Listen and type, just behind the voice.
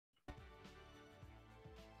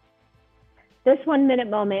This 1 minute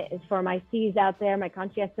moment is for my C's out there, my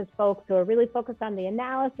conscientious folks who are really focused on the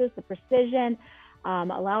analysis, the precision,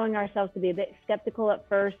 allowing ourselves to be a bit skeptical at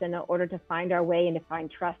first in order to find our way and to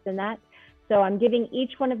find trust in that. So I'm giving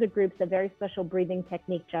each one of the groups a very special breathing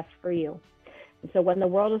technique just for you. So when the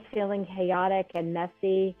world is feeling chaotic and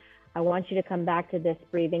messy, I want you to come back to this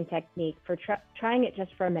breathing technique for trying it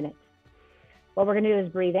just for a minute. What we're going to do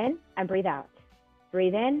is breathe in and breathe out.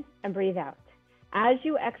 Breathe in and breathe out. As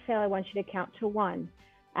you exhale, I want you to count to 1.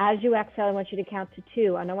 As you exhale, I want you to count to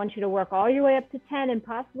 2. And I want you to work all your way up to 10 and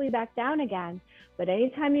possibly back down again. But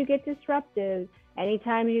anytime you get disrupted,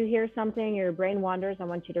 anytime you hear something, your brain wanders, I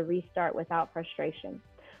want you to restart without frustration.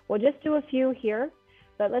 We'll just do a few here,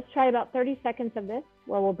 but let's try about 30 seconds of this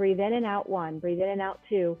where we'll breathe in and out 1, breathe in and out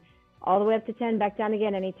 2, all the way up to 10, back down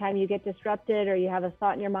again. Anytime you get disrupted or you have a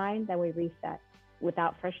thought in your mind, then we reset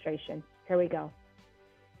without frustration. Here we go.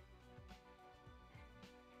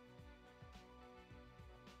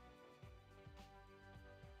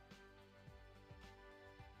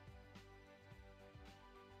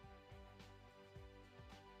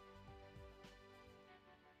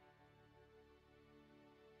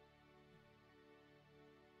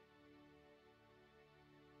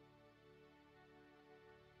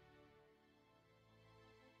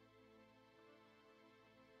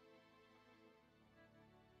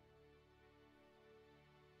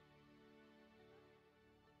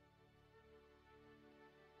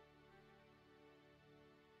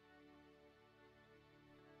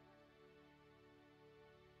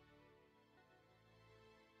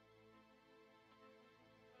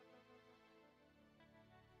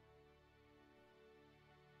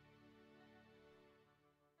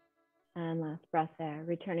 And last breath there,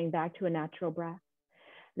 returning back to a natural breath.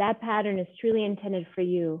 That pattern is truly intended for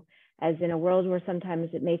you, as in a world where sometimes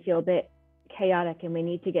it may feel a bit chaotic and we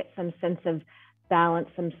need to get some sense of balance,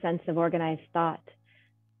 some sense of organized thought.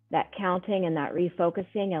 That counting and that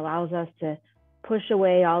refocusing allows us to push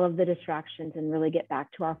away all of the distractions and really get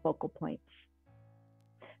back to our focal points.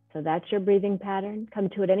 So that's your breathing pattern. Come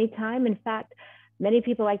to it anytime. In fact, many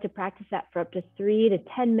people like to practice that for up to 3 to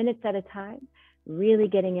 10 minutes at a time, really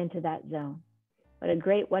getting into that zone. But a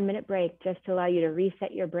great 1-minute break just to allow you to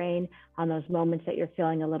reset your brain on those moments that you're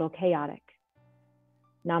feeling a little chaotic.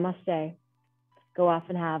 Namaste. Go off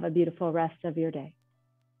and have a beautiful rest of your day.